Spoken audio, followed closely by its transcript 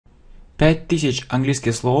5000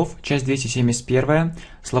 английских слов, часть 271,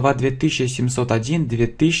 слова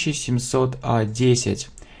 2701-2710.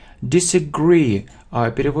 Disagree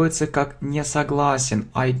переводится как «не согласен».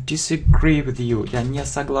 I disagree with you. Я не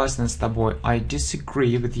согласен с тобой. I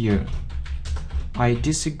disagree with you. I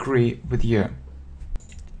disagree with you.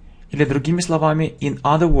 Или другими словами, in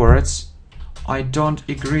other words, I don't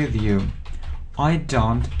agree with you. I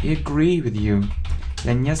don't agree with you.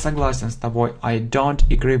 Я не согласен с тобой. I don't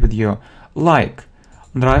agree with you. Like.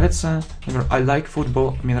 Нравится. Например, I like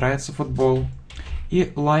football. Мне нравится футбол.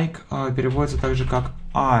 И like переводится также как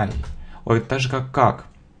I. Ой, так же как.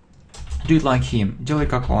 Do it like him. Делай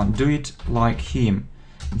как он. Do it like him.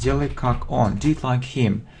 Делай как он. Do it like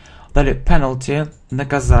him. Далее penalty.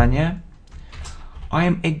 Наказание. I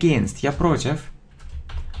am against. Я против.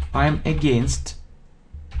 I am against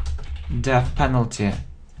death penalty.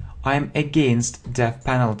 I am against death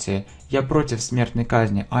penalty. Я против смертной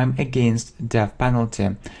казни. I am against death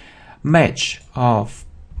penalty. Match.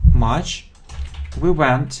 Матч. Мы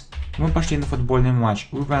пошли на футбольный матч.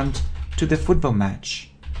 We went to the football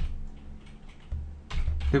match.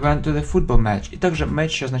 We went to the football match. И также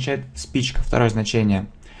match означает спичка, второе значение.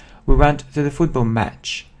 We went to the football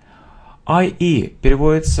match. I.e.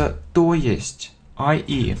 переводится то есть.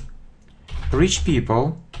 I.e. Rich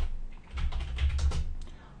people.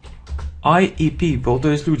 I.e. people,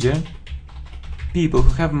 то есть люди. People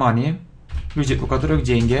who have money. Люди, у которых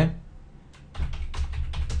деньги.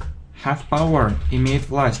 Have power. Имеют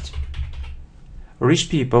власть.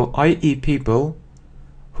 Rich people, i.e. people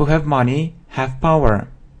who have money, have power.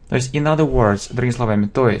 То есть, in other words, другими словами,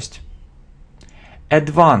 то есть.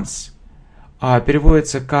 Advance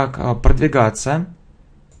переводится как продвигаться.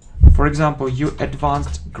 For example, you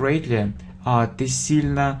advanced greatly. Ты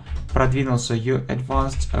сильно продвинулся. You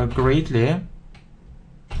advanced greatly.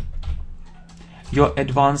 You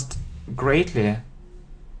advanced greatly.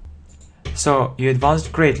 So, you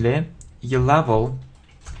advanced greatly. Your level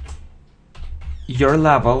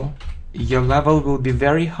will be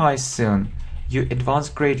very high soon. You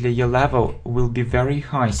advanced greatly. Your level will be very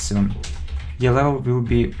high soon. Your level will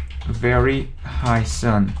be very high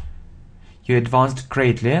soon. You advanced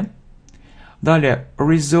greatly. Далее,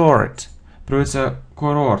 resort. Переводится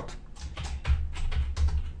курорт.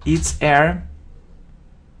 It's air.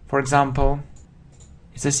 For example,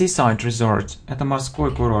 it's a seaside resort. Это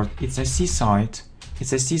морской курорт. It's a seaside.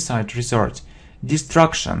 It's a seaside resort.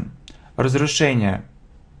 Destruction. Разрушение.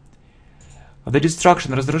 The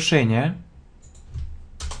destruction. Разрушение.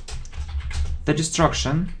 The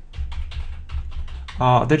destruction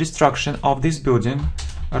of this building.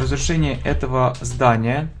 Разрушение этого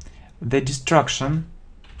здания. The destruction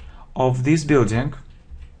of this building.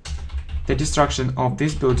 The destruction of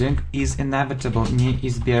this building is inevitable.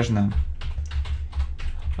 Неизбежно.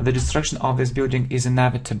 The destruction of this building is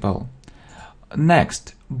inevitable.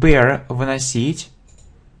 Next. Bear. Выносить.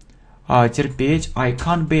 Терпеть. I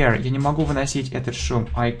can't bear. Я не могу выносить этот шум.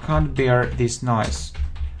 I can't bear this noise.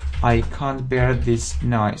 I can't bear this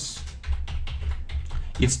noise.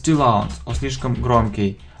 It's too loud. Он слишком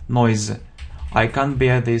громкий. Noise. I can't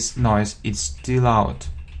bear this noise. It's too loud.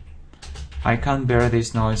 I can't bear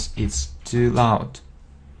this noise. It's too loud.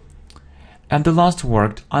 And the last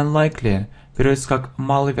word, unlikely, переводится как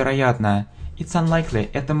маловероятно. It's unlikely.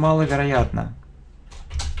 Это маловероятно.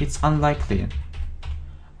 It's unlikely.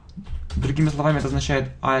 Другими словами, это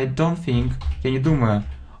означает I don't think. Я не думаю.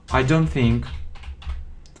 I don't think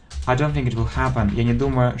it will happen. Я не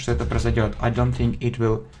думаю, что это произойдет. I don't think it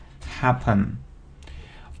will happen.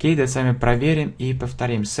 Окей, давайте с вами проверим и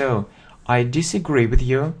повторим. So, I disagree with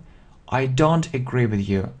you. I don't agree with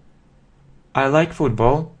you. I like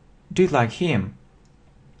football. Do you like him?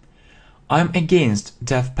 I'm against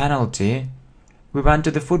death penalty. We went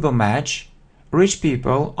to the football match. Rich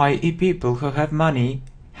people, i.e. people who have money,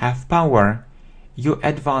 have power. You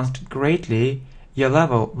advanced greatly. Your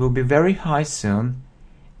level will be very high soon.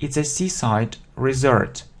 It's a seaside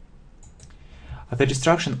resort. The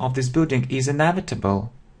destruction of this building is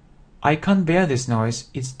inevitable. I can't bear this noise.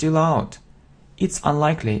 It's too loud. It's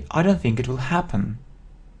unlikely. I don't think it will happen.